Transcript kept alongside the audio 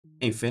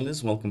Hey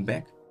fellas, welcome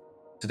back.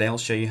 Today I'll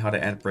show you how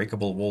to add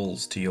breakable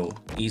walls to your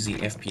easy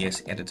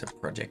FPS editor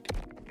project.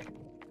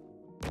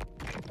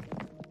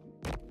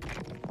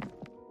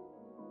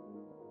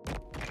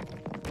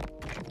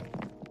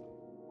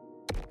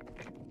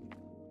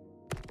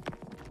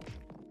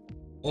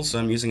 Also,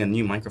 I'm using a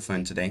new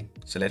microphone today,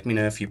 so let me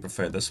know if you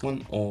prefer this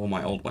one or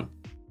my old one.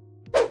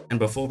 And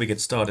before we get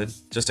started,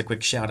 just a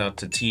quick shout out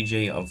to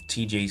TJ of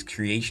TJ's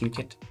Creation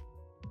Kit.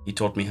 He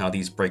taught me how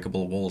these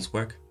breakable walls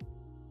work,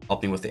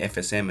 helped me with the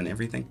FSM and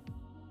everything.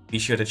 Be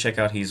sure to check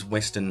out his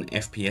Western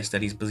FPS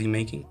that he's busy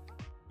making,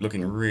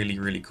 looking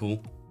really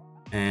cool.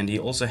 And he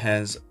also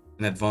has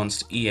an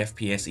advanced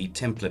EFPSE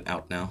template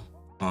out now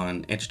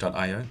on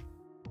edge.io.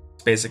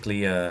 It's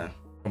basically a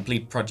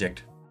complete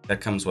project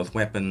that comes with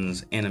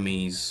weapons,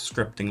 enemies,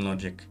 scripting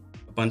logic,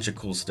 a bunch of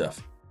cool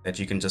stuff that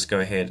you can just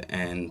go ahead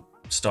and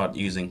start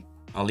using.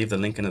 I'll leave the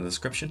link in the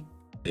description.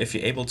 If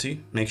you're able to,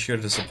 make sure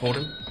to support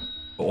him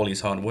for all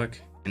his hard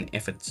work and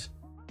efforts.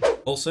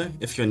 Also,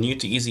 if you're new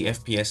to Easy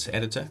FPS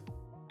Editor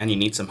and you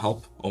need some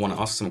help or want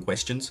to ask some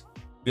questions,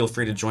 feel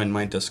free to join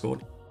my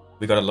Discord.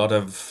 We got a lot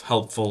of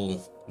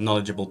helpful,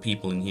 knowledgeable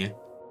people in here.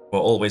 We're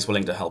always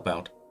willing to help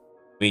out.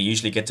 We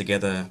usually get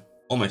together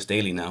almost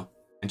daily now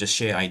and just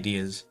share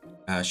ideas,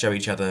 show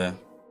each other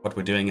what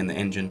we're doing in the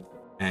engine,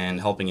 and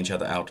helping each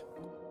other out.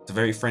 It's a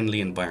very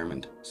friendly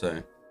environment,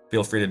 so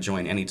feel free to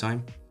join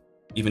anytime.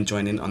 Even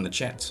join in on the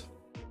chats,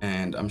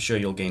 and I'm sure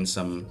you'll gain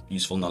some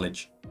useful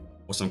knowledge,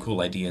 or some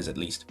cool ideas at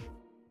least.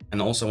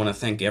 And I also want to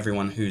thank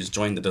everyone who's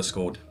joined the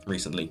Discord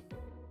recently.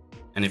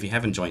 And if you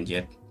haven't joined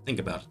yet, think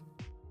about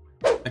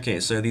it. Okay,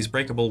 so these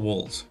breakable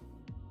walls,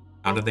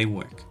 how do they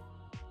work?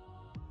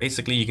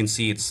 Basically, you can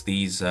see it's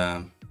these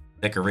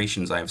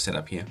decorations I have set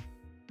up here.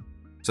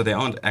 So they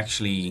aren't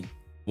actually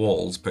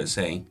walls per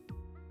se.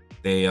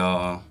 They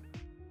are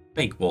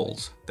fake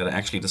walls that are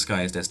actually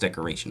disguised as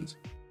decorations.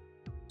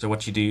 So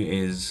what you do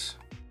is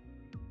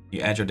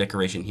you add your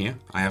decoration here.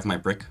 I have my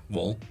brick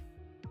wall,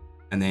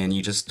 and then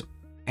you just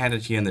add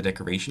it here in the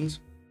decorations.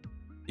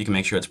 You can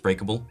make sure it's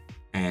breakable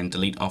and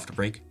delete after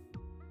break.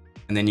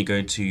 And then you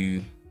go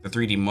to the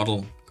 3D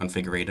model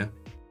configurator.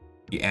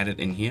 You add it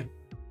in here,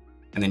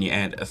 and then you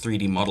add a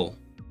 3D model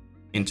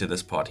into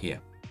this part here.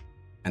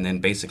 And then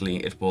basically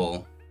it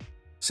will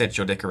set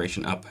your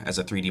decoration up as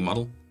a 3D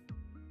model.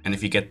 And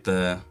if you get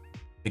the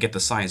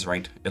size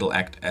right, it'll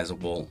act as a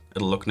wall.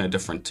 It'll look no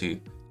different to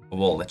a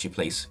wall that you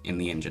place in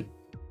the engine.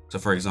 So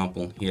for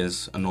example,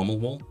 here's a normal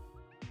wall,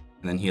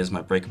 and then here's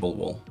my breakable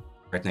wall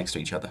right next to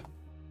each other.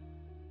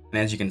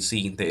 And as you can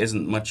see, there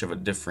isn't much of a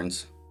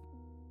difference.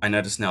 I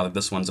notice now that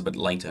this one's a bit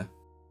lighter.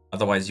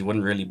 Otherwise you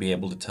wouldn't really be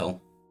able to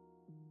tell.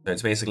 So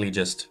it's basically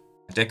just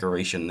a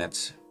decoration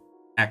that's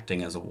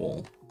acting as a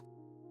wall.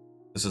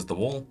 This is the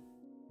wall.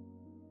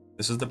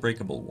 This is the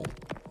breakable wall.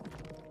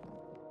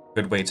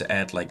 Good way to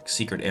add like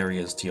secret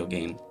areas to your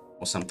game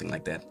or something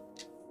like that.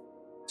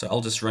 So I'll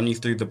just run you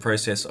through the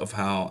process of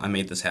how I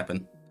made this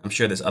happen. I'm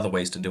sure there's other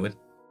ways to do it,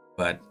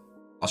 but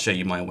I'll show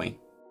you my way,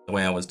 the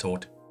way I was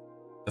taught.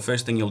 The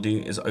first thing you'll do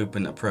is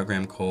open a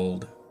program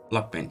called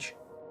Blockbench.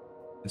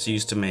 It's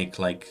used to make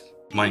like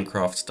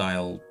Minecraft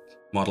style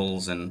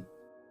models and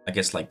I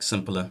guess like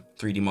simpler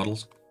 3D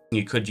models.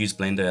 You could use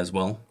Blender as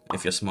well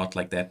if you're smart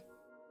like that,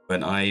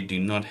 but I do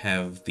not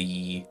have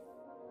the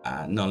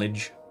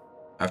knowledge.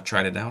 I've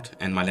tried it out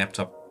and my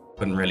laptop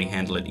couldn't really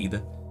handle it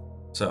either.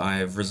 So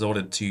I've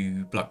resorted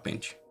to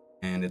Blockbench,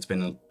 and it's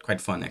been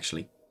quite fun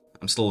actually.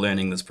 I'm still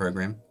learning this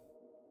program,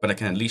 but I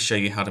can at least show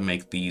you how to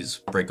make these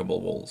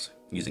breakable walls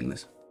using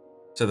this.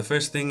 So the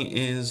first thing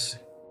is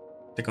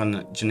click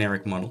on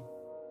generic model,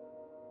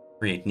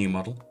 create new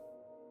model.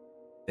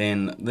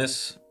 Then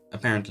this,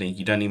 apparently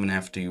you don't even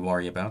have to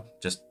worry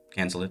about, just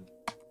cancel it.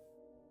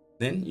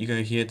 Then you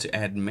go here to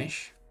add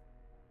mesh.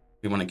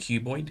 We want a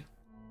cuboid.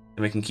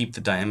 Then we can keep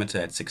the diameter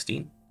at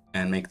 16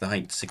 and make the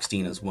height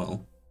 16 as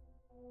well.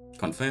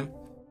 Confirm.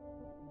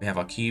 We have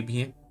our cube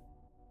here.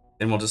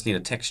 Then we'll just need a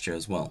texture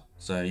as well.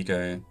 So you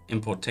go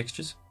import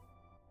textures.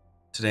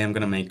 Today I'm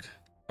going to make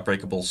a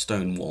breakable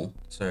stone wall.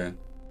 So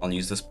I'll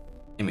use this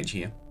image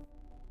here.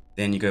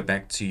 Then you go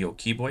back to your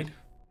cuboid,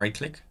 right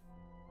click,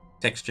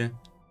 texture,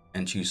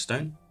 and choose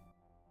stone.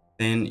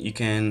 Then you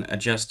can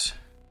adjust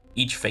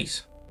each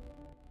face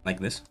like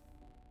this.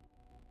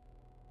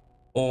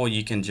 Or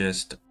you can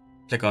just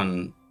click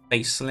on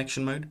face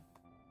selection mode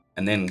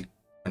and then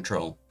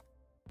control,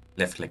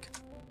 left click,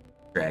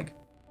 drag.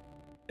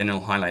 Then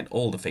it'll highlight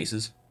all the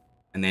faces,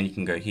 and then you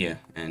can go here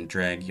and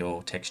drag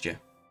your texture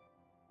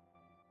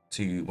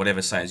to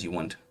whatever size you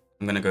want.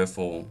 I'm going to go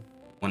for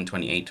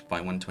 128 by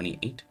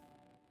 128,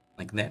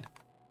 like that.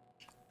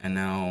 And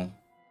now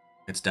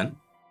it's done.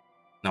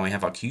 Now we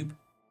have our cube.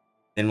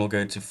 Then we'll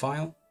go to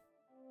File,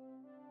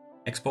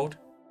 Export.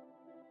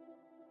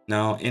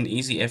 Now in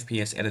Easy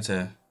FPS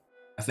Editor,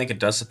 I think it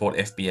does support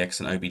FBX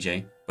and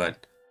OBJ,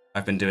 but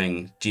I've been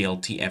doing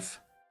GLTF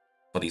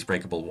for these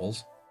breakable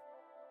walls.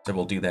 So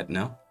we'll do that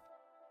now.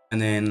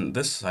 And then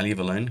this I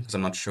leave alone because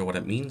I'm not sure what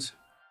it means.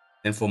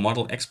 Then for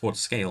model export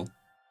scale,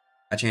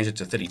 I change it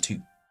to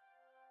 32.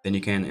 Then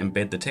you can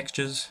embed the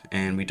textures,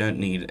 and we don't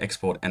need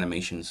export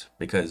animations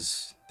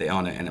because there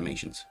are no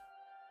animations.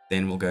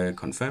 Then we'll go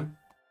confirm.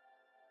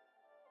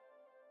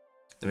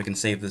 Then we can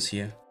save this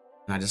here,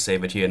 and I just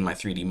save it here in my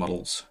 3D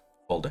models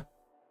folder.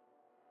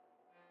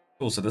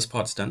 Cool, so this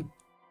part's done.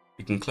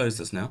 You can close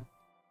this now.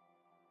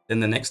 Then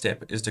the next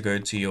step is to go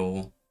to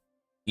your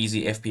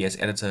Easy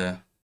FPS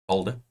Editor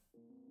folder.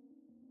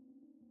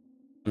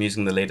 I'm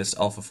using the latest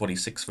Alpha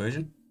 46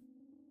 version.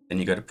 Then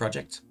you go to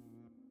Project.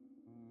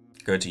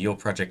 Go to your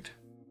project.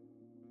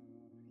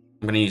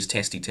 I'm going to use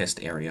Testy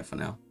Test Area for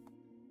now.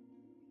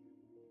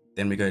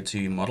 Then we go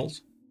to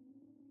Models.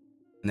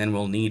 And then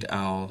we'll need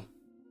our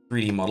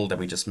 3D model that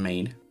we just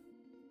made.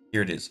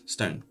 Here it is,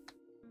 stone.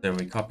 So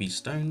we copy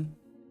stone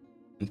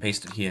and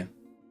paste it here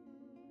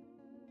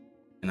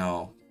in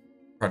our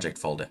project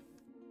folder.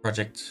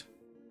 Project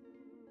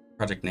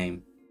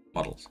name,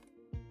 models.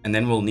 And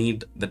then we'll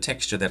need the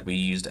texture that we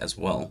used as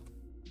well.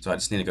 So I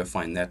just need to go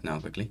find that now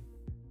quickly.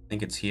 I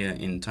think it's here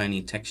in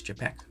Tiny Texture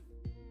Pack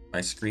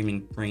by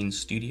Screaming Brain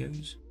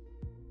Studios.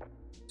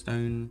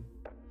 Stone,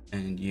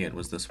 and yeah, it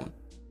was this one.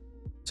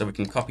 So we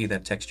can copy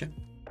that texture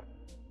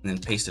and then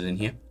paste it in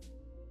here.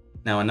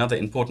 Now another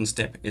important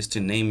step is to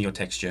name your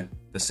texture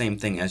the same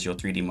thing as your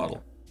 3D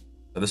model.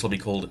 So this will be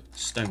called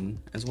stone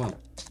as well.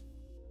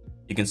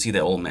 You can see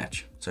they all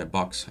match. So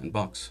box and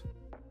box,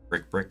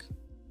 brick, brick,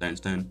 stone,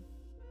 stone,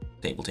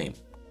 table, table.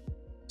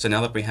 So now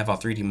that we have our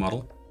 3D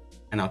model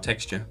and our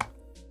texture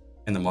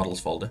in the models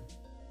folder,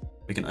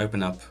 we can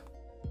open up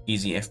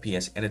Easy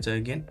FPS Editor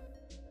again.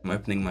 I'm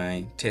opening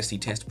my Testy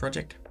Test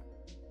project.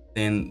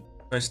 Then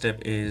first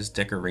step is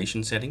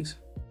decoration settings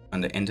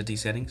under entity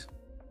settings.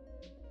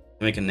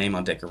 Then we can name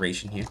our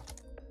decoration here.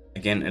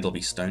 Again, it'll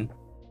be stone.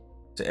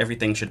 So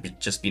everything should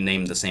just be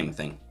named the same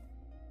thing.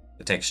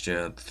 The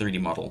texture, the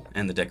 3D model,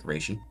 and the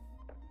decoration.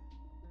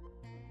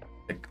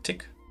 Tick,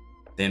 tick.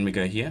 Then we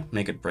go here,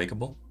 make it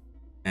breakable,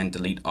 and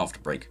delete after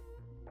break.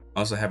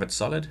 Also have it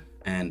solid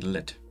and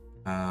lit.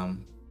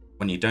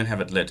 When you don't have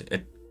it lit,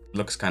 it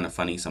looks kind of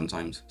funny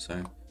sometimes,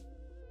 so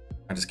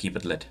I just keep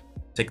it lit.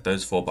 Tick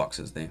those 4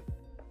 boxes there.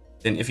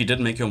 Then if you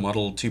did make your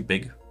model too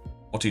big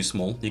or too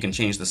small, you can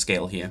change the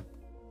scale here,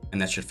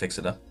 and that should fix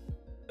it up.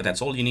 But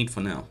that's all you need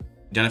for now.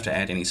 You don't have to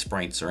add any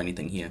sprites or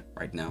anything here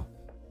right now.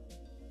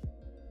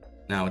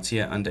 Now it's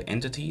here under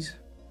entities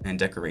and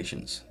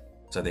decorations.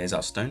 So there's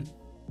our stone.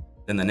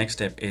 Then the next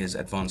step is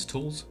advanced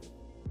tools,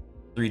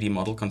 3D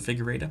model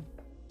configurator.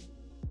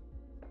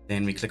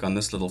 Then we click on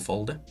this little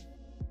folder,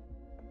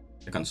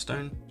 click on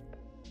stone,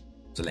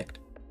 select.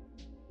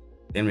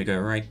 Then we go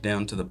right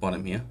down to the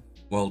bottom here,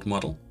 world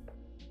model,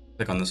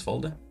 click on this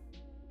folder.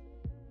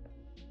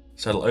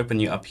 So it'll open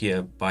you up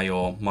here by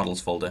your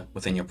models folder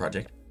within your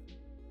project.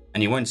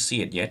 And you won't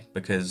see it yet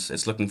because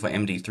it's looking for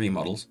MD3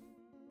 models,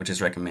 which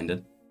is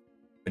recommended.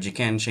 But you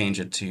can change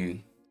it to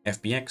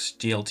FBX,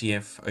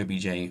 GLTF,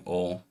 OBJ,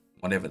 or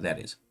whatever that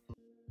is.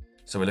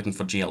 So we're looking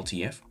for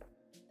GLTF.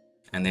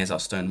 And there's our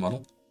stone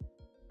model.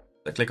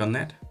 So click on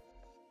that,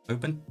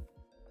 open,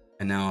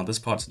 and now this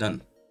part's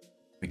done.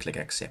 We click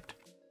accept.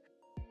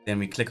 Then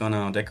we click on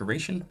our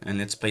decoration and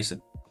let's place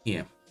it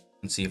here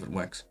and see if it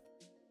works.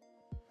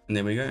 And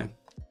there we go.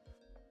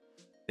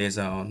 There's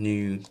our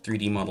new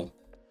 3D model.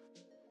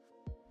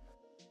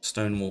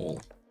 Stone wall.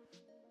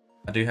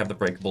 I do have the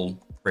breakable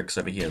bricks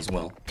over here as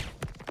well.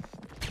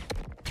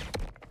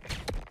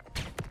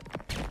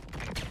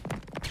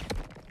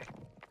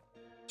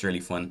 It's really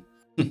fun.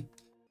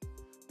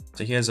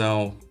 So here's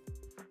our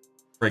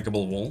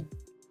breakable wall.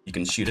 You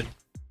can shoot it.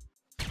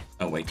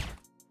 Oh wait.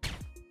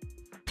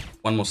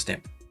 One more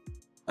step.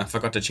 I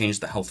forgot to change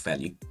the health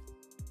value.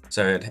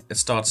 So it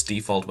starts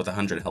default with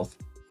 100 health,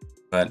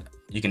 but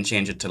you can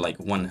change it to like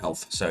 1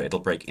 health, so it'll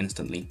break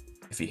instantly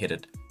if you hit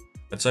it.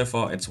 But so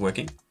far it's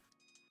working.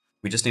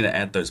 We just need to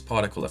add those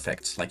particle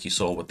effects like you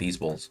saw with these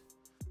walls.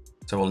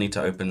 So we'll need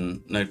to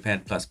open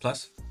Notepad++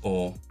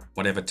 or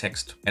whatever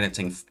text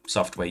editing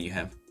software you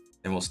have.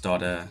 Then we'll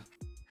start a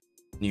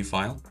new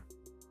file.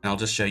 And I'll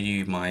just show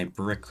you my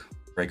brick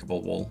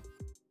breakable wall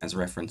as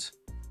reference.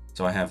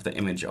 So I have the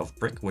image of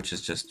brick, which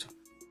is just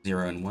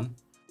 0 and 1.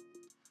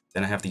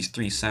 Then I have these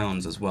 3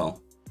 sounds as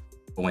well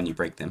for when you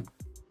break them.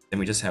 Then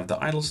we just have the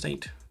idle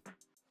state,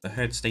 the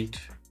hurt state,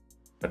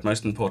 but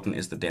most important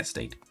is the death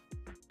state,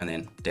 and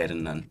then dead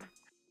and none.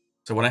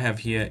 So what I have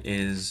here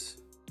is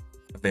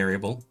a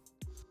variable.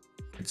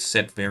 It's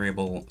set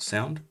variable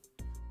sound.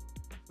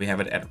 We have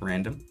it at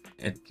random.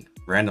 It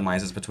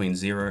randomizes between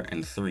 0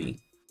 and 3.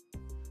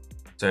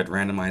 So it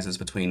randomizes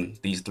between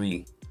these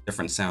 3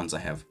 different sounds I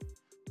have.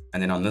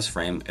 And then on this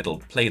frame, it'll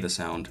play the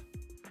sound,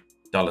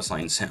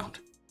 $sound.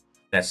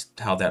 That's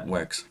how that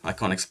works. I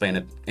can't explain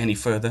it any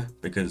further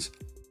because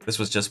this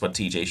was just what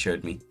TJ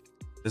showed me.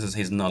 This is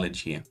his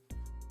knowledge here,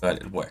 but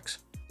it works.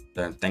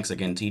 So thanks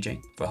again,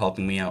 TJ, for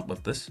helping me out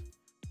with this.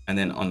 And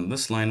then on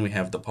this line, we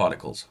have the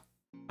particles.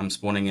 I'm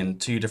spawning in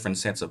 2 different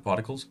sets of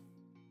particles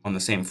on the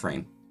same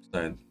frame.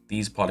 So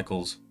these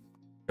particles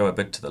go a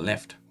bit to the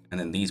left, and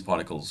then these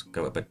particles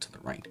go a bit to the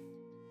right.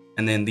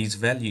 And then these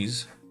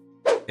values,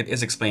 it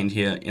is explained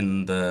here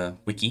in the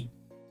wiki,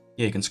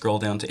 here you can scroll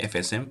down to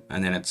FSM,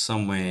 and then it's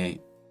somewhere,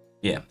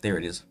 yeah, there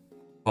it is,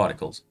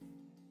 particles.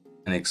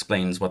 And it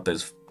explains what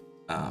those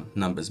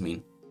numbers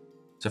mean.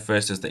 So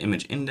first is the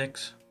image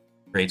index,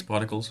 creates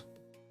particles.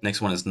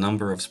 Next one is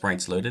number of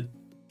sprites loaded.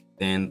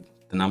 Then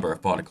the number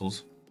of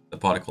particles, the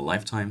particle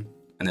lifetime,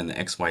 and then the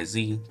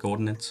XYZ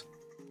coordinates,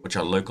 which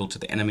are local to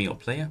the enemy or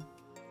player.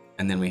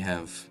 And then we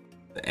have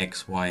the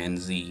X, Y, and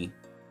Z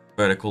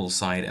vertical,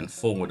 side, and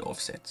forward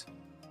offsets.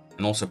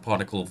 And also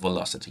particle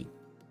velocity.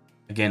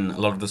 Again, a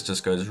lot of this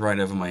just goes right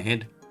over my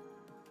head,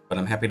 but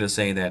I'm happy to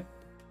say that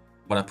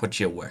what I put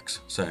here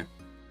works. So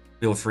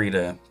feel free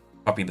to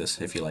copy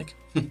this if you like.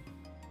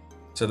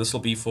 So this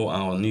will be for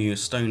our new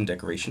stone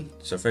decoration.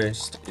 So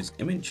first is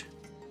image,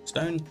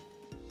 stone,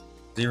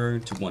 0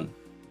 to 1,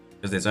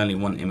 because there's only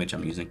one image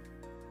I'm using.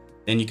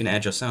 Then you can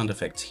add your sound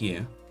effects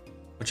here,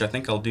 which I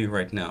think I'll do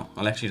right now.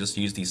 I'll actually just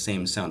use these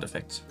same sound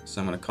effects.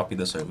 So I'm going to copy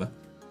this over,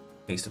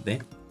 paste it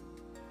there,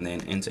 and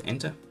then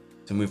enter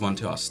to move on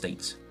to our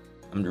states.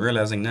 I'm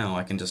realizing now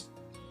I can just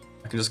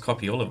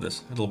copy all of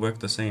this. It'll work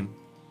the same.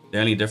 The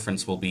only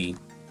difference will be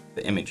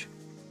the image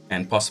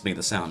and possibly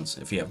the sounds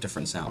if you have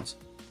different sounds.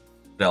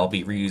 But I'll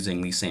be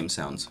reusing these same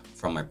sounds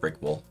from my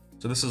brick wall.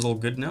 So this is all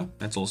good now.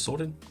 That's all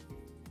sorted.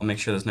 I'll make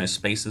sure there's no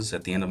spaces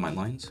at the end of my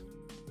lines.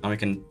 Now we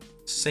can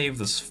save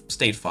this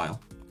state file.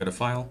 Go to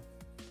File,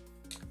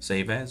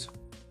 Save As,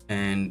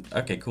 and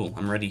okay, cool.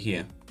 I'm ready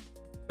here.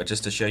 But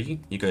just to show you,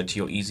 you go to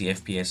your Easy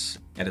FPS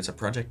Editor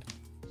project,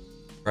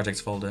 Projects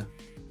folder,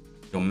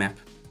 your map,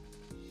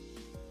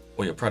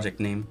 or your project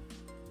name,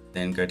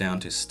 then go down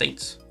to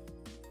States.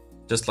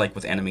 Just like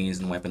with enemies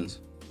and weapons,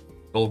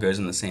 it all goes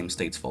in the same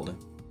States folder.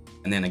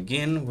 And then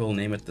again, we'll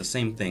name it the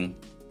same thing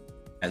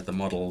as the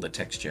model, the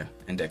texture,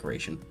 and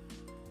decoration.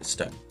 It's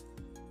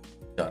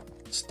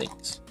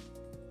stone.states.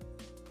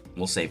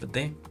 We'll save it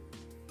there.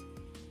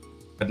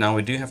 But now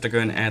we do have to go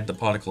and add the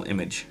particle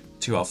image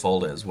to our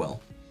folder as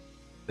well.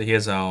 So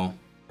here's our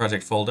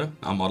project folder,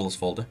 our models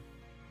folder.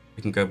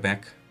 We can go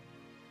back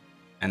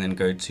and then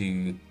go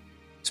to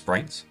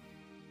Sprites,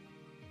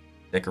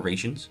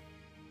 Decorations,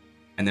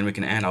 and then we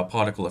can add our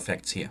particle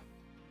effects here.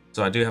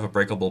 So I do have a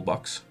breakable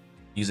box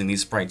using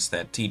these sprites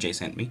that TJ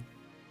sent me.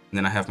 And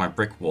then I have my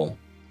brick wall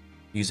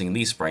using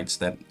these sprites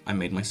that I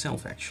made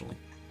myself actually.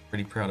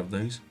 Pretty proud of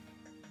those.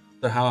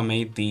 So how I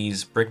made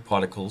these brick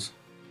particles,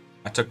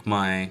 I took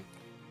my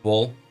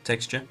wall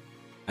texture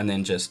and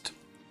then just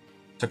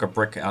took a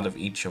brick out of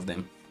each of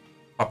them,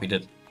 copied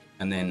it,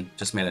 and then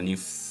just made a new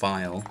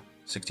file,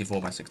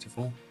 64 by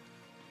 64.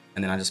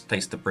 And then I just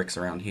placed the bricks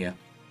around here,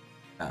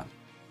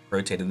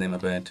 rotated them a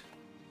bit,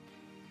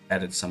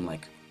 added some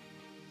like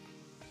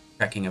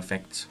cracking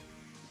effects,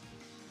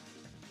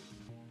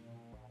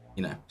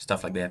 you know,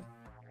 stuff like that.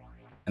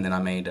 And then I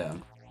made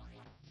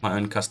my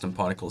own custom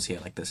particles here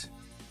like this,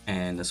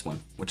 and this one,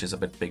 which is a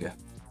bit bigger.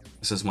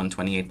 This is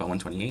 128 by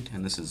 128,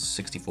 and this is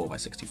 64 by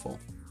 64.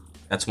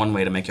 That's one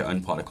way to make your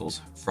own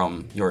particles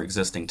from your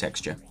existing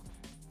texture.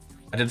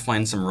 I did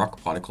find some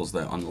rock particles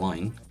though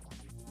online.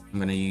 I'm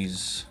going to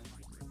use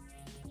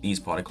these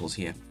particles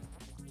here.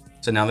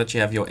 So now that you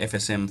have your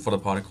FSM for the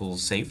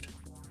particles saved,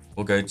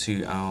 we'll go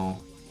to our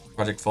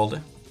project folder,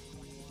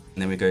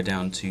 and then we go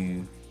down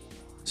to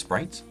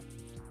Sprites,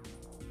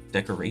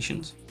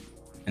 Decorations,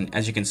 and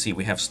as you can see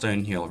we have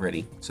stone here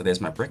already. So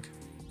there's my brick,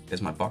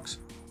 there's my box,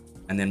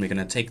 and then we're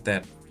going to take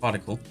that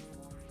particle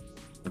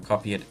and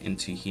copy it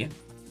into here,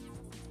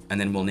 and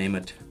then we'll name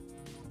it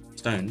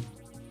stone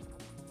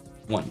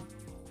 1.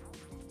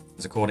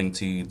 Because according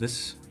to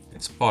this,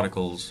 it's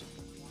particles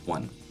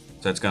 1,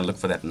 so it's going to look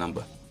for that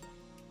number,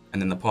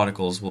 and then the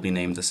particles will be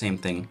named the same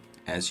thing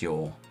as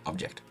your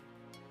object.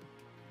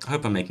 I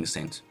hope I'm making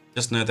sense.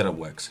 Just know that it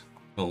works.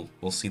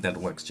 We'll see that it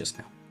works just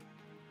now.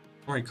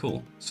 Alright,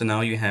 cool. So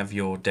now you have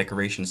your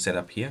decoration set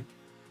up here,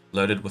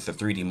 loaded with the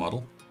 3D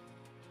model.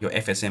 Your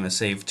FSM is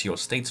saved to your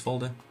states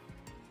folder,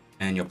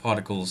 and your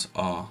particles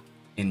are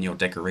in your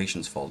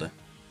decorations folder.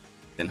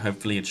 Then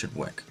hopefully it should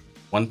work.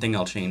 One thing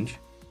I'll change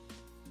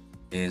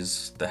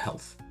is the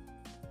health.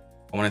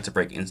 I want it to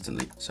break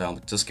instantly, so I'll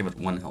just give it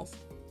 1 health.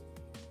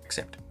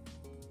 Accept.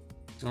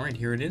 Alright,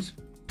 here it is.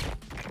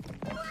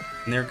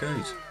 And there it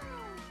goes.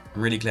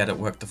 I'm really glad it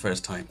worked the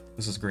first time.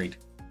 This is great.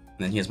 And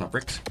then here's my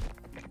bricks.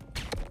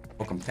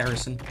 For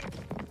comparison,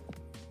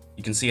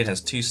 you can see it has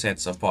 2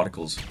 sets of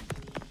particles.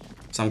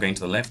 Some going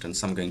to the left and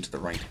some going to the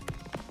right.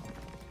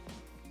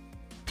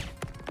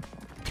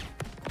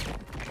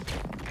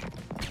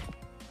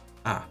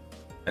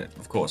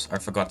 Of course, I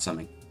forgot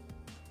something.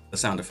 The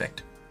sound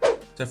effect.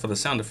 So for the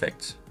sound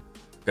effects,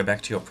 go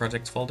back to your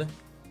projects folder,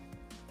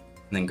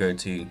 and then go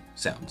to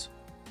sounds.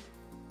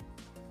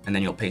 And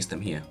then you'll paste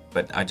them here.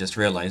 But I just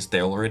realized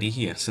they're already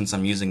here since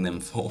I'm using them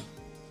for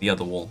the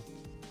other wall.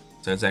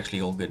 So it's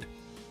actually all good.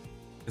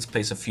 Let's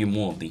place a few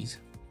more of these.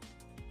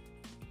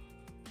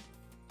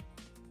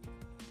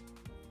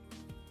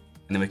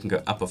 And then we can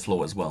go up a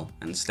floor as well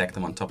and stack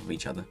them on top of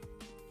each other.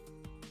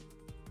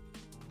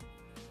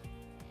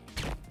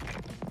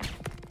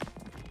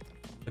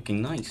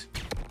 Looking nice.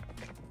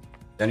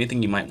 The only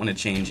thing you might want to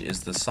change is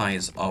the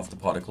size of the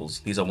particles.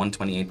 These are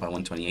 128 by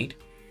 128,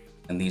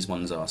 and these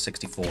ones are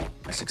 64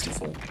 by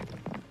 64,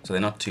 so they're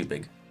not too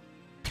big.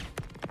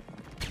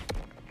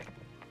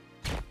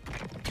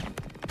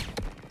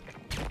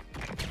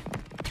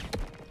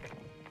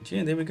 But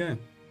yeah, there we go.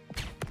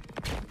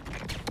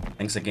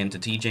 Thanks again to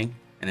TJ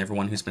and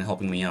everyone who's been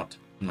helping me out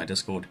in my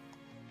Discord.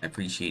 I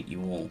appreciate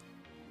you all.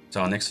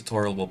 So our next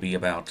tutorial will be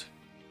about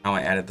how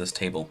I added this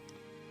table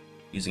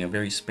using a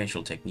very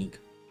special technique.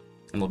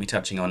 And we'll be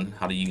touching on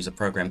how to use a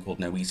program called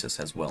Noesis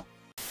as well.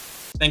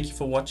 Thank you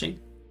for watching.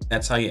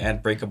 That's how you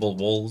add breakable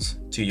walls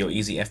to your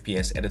easy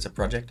FPS editor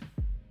project.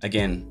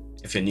 Again,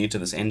 if you're new to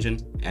this engine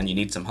and you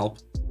need some help,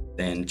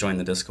 then join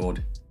the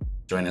Discord,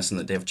 join us in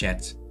the dev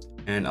chats,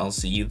 and I'll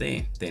see you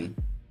there then.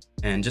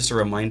 And just a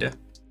reminder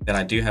that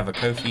I do have a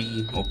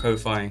Ko-fi or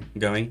Ko-fi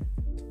going,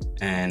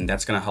 and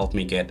that's going to help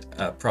me get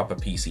a proper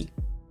PC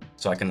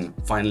so I can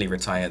finally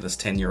retire this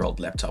 10-year-old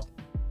laptop.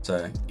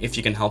 So if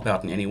you can help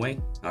out in any way,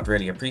 I'd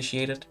really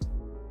appreciate it.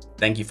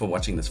 Thank you for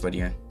watching this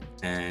video,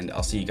 and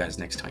I'll see you guys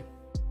next time.